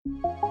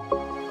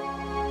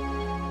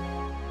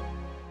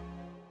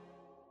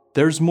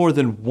There's more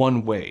than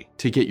one way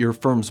to get your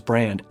firm's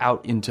brand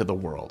out into the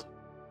world.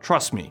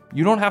 Trust me,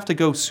 you don't have to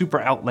go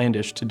super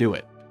outlandish to do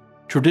it.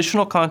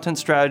 Traditional content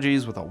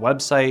strategies with a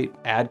website,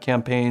 ad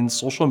campaigns,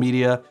 social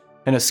media,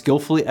 and a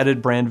skillfully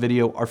edited brand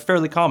video are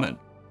fairly common.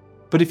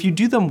 But if you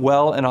do them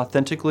well and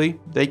authentically,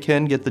 they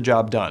can get the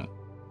job done.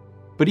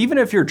 But even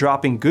if you're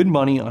dropping good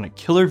money on a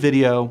killer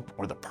video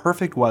or the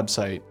perfect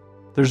website,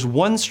 there's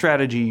one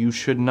strategy you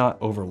should not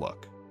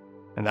overlook,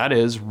 and that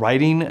is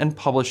writing and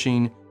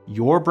publishing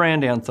your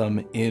brand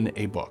anthem in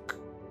a book.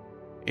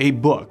 A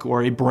book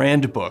or a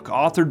brand book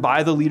authored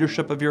by the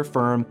leadership of your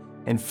firm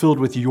and filled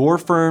with your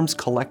firm's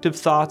collective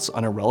thoughts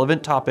on a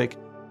relevant topic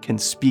can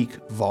speak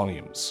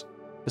volumes,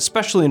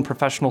 especially in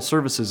professional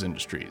services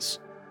industries.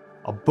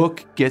 A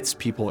book gets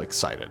people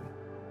excited.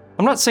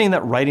 I'm not saying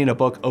that writing a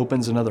book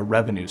opens another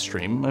revenue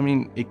stream. I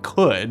mean, it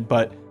could,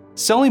 but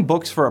selling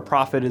books for a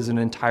profit is an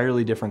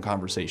entirely different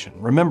conversation.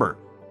 Remember,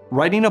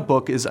 writing a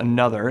book is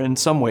another, in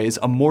some ways,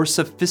 a more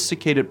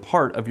sophisticated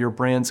part of your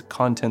brand's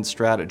content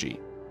strategy.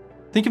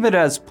 Think of it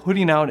as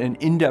putting out an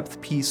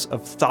in-depth piece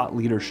of thought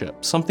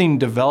leadership, something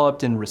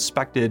developed and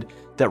respected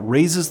that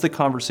raises the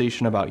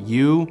conversation about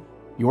you,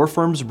 your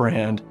firm's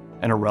brand,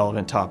 and a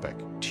relevant topic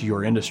to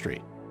your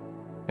industry.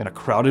 In a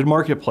crowded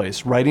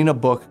marketplace, writing a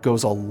book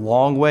goes a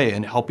long way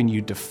in helping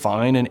you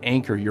define and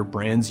anchor your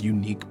brand's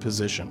unique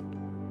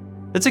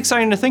position. It's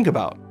exciting to think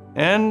about,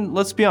 and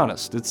let's be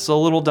honest, it's a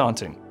little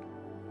daunting.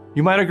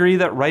 You might agree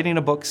that writing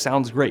a book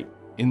sounds great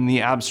in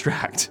the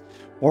abstract.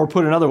 Or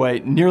put another way,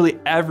 nearly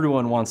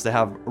everyone wants to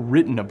have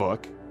written a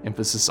book,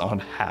 emphasis on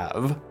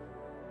have.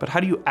 But how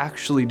do you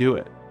actually do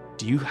it?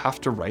 Do you have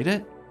to write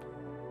it?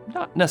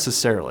 Not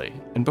necessarily.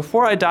 And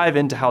before I dive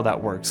into how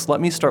that works,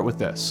 let me start with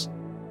this.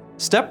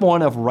 Step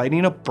one of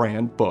writing a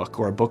brand book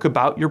or a book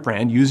about your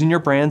brand using your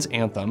brand's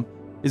anthem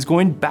is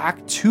going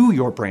back to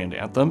your brand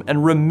anthem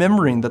and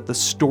remembering that the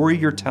story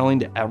you're telling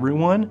to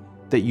everyone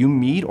that you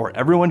meet or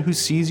everyone who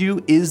sees you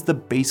is the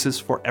basis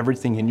for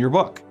everything in your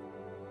book.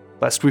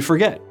 Lest we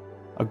forget,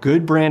 a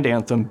good brand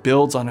anthem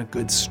builds on a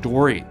good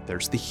story.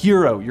 There's the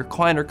hero, your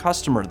client or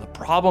customer, the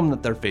problem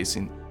that they're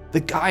facing, the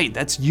guide,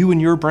 that's you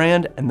and your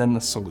brand, and then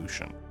the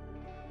solution.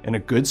 In a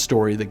good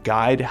story, the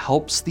guide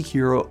helps the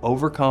hero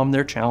overcome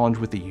their challenge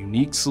with a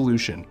unique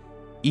solution,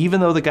 even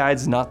though the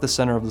guide's not the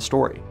center of the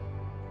story.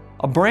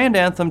 A brand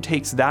anthem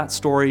takes that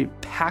story,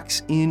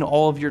 packs in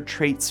all of your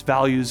traits,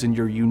 values, and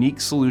your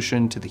unique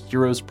solution to the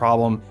hero's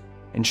problem,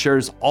 and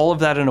shares all of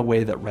that in a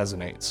way that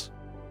resonates.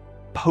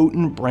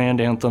 Potent brand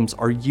anthems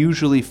are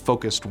usually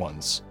focused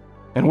ones.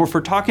 And if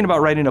we're talking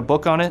about writing a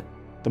book on it,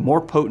 the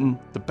more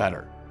potent, the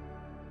better.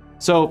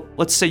 So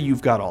let's say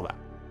you've got all that.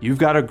 You've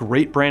got a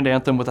great brand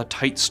anthem with a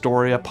tight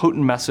story, a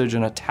potent message,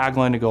 and a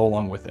tagline to go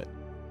along with it.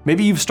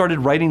 Maybe you've started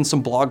writing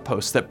some blog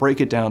posts that break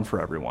it down for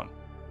everyone.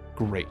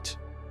 Great.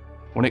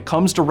 When it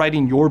comes to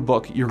writing your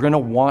book, you're going to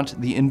want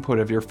the input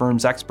of your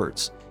firm's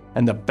experts.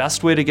 And the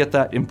best way to get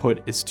that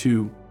input is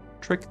to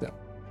trick them.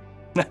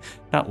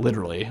 Not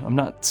literally. I'm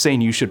not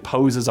saying you should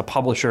pose as a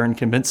publisher and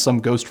convince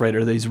some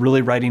ghostwriter that he's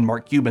really writing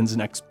Mark Cuban's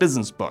next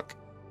business book.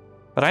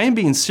 But I am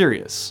being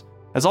serious.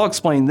 As I'll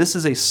explain, this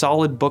is a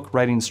solid book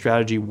writing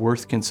strategy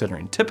worth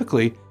considering.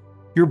 Typically,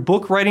 your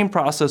book writing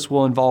process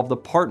will involve the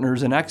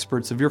partners and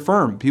experts of your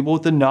firm, people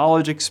with the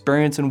knowledge,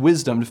 experience, and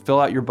wisdom to fill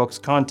out your book's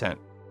content.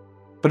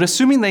 But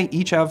assuming they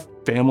each have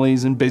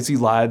families and busy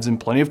lives and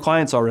plenty of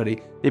clients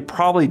already, they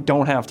probably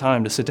don't have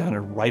time to sit down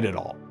and write it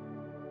all.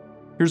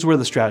 Here's where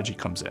the strategy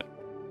comes in.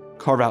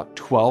 Carve out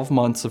 12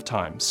 months of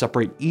time.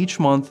 Separate each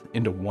month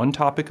into one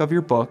topic of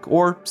your book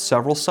or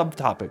several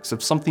subtopics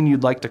of something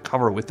you'd like to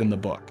cover within the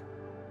book.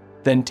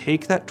 Then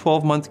take that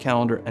 12-month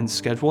calendar and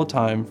schedule a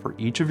time for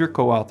each of your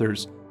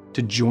co-authors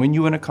to join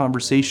you in a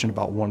conversation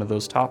about one of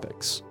those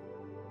topics.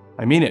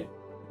 I mean it.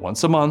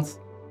 Once a month,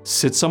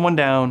 sit someone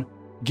down,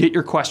 get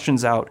your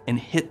questions out, and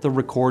hit the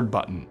record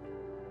button.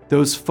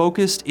 Those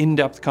focused,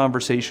 in-depth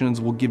conversations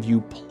will give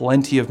you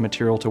plenty of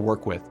material to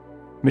work with.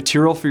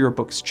 Material for your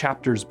book's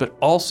chapters, but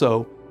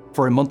also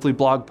for a monthly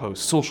blog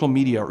post, social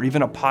media, or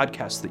even a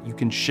podcast that you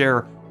can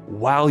share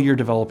while you're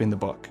developing the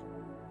book.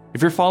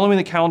 If you're following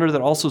the calendar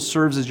that also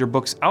serves as your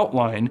book's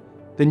outline,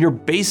 then you're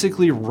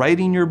basically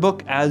writing your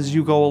book as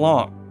you go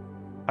along.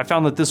 I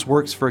found that this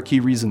works for a key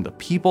reason. The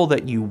people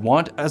that you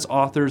want as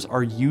authors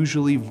are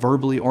usually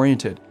verbally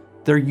oriented.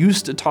 They're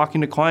used to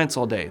talking to clients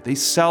all day. They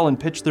sell and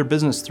pitch their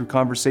business through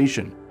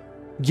conversation.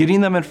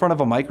 Getting them in front of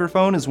a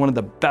microphone is one of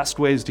the best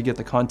ways to get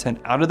the content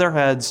out of their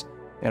heads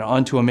and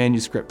onto a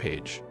manuscript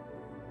page.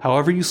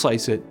 However you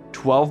slice it,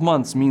 12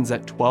 months means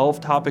that 12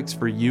 topics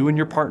for you and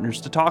your partners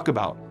to talk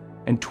about,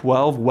 and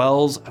 12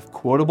 wells of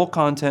quotable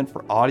content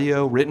for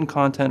audio, written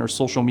content, or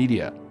social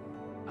media.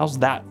 How's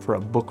that for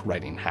a book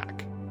writing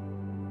hack?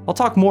 I'll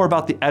talk more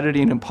about the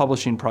editing and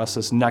publishing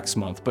process next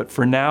month, but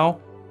for now,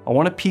 I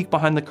want to peek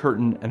behind the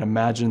curtain and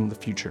imagine the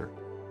future.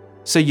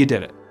 Say you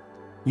did it.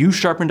 You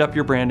sharpened up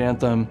your brand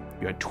anthem,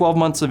 you had 12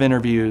 months of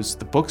interviews,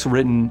 the book's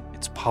written,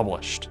 it's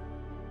published.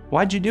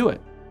 Why'd you do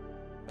it?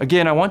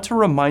 Again, I want to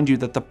remind you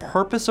that the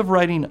purpose of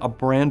writing a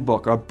brand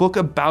book, or a book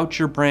about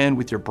your brand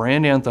with your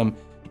brand anthem,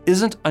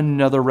 isn't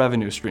another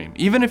revenue stream.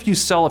 Even if you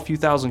sell a few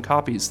thousand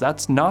copies,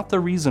 that's not the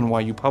reason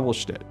why you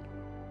published it.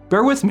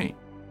 Bear with me.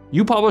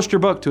 You published your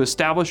book to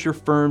establish your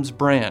firm's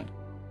brand,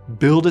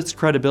 build its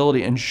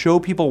credibility, and show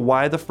people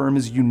why the firm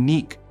is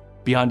unique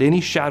beyond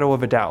any shadow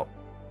of a doubt.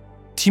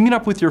 Teaming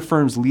up with your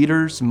firm's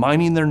leaders,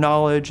 mining their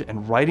knowledge,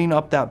 and writing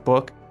up that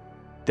book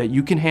that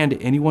you can hand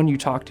to anyone you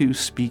talk to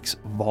speaks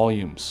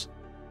volumes.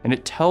 And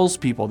it tells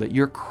people that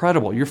you're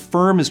credible, your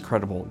firm is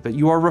credible, that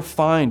you are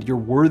refined, you're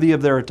worthy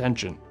of their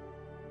attention.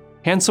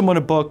 Hand someone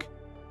a book,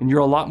 and you're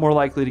a lot more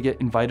likely to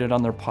get invited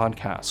on their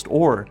podcast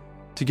or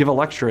to give a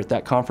lecture at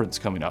that conference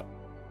coming up.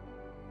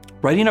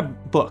 Writing a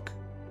book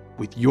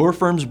with your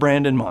firm's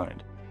brand in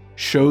mind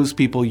shows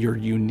people your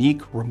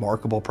unique,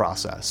 remarkable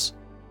process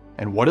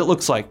and what it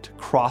looks like to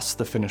cross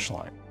the finish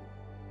line.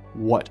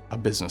 What a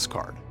business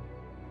card.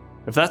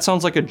 If that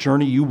sounds like a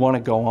journey you want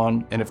to go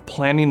on, and if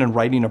planning and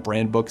writing a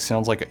brand book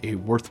sounds like a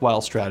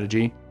worthwhile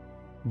strategy,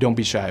 don't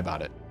be shy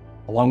about it.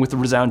 Along with the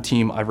Resound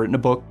team, I've written a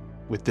book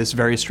with this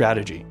very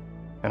strategy,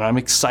 and I'm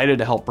excited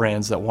to help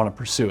brands that want to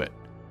pursue it.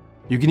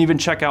 You can even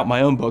check out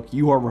my own book,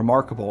 You Are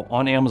Remarkable,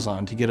 on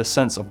Amazon to get a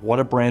sense of what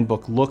a brand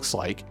book looks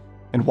like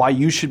and why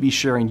you should be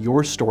sharing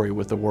your story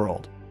with the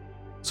world.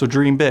 So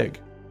dream big,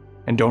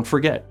 and don't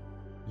forget,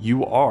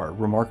 you are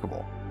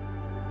remarkable.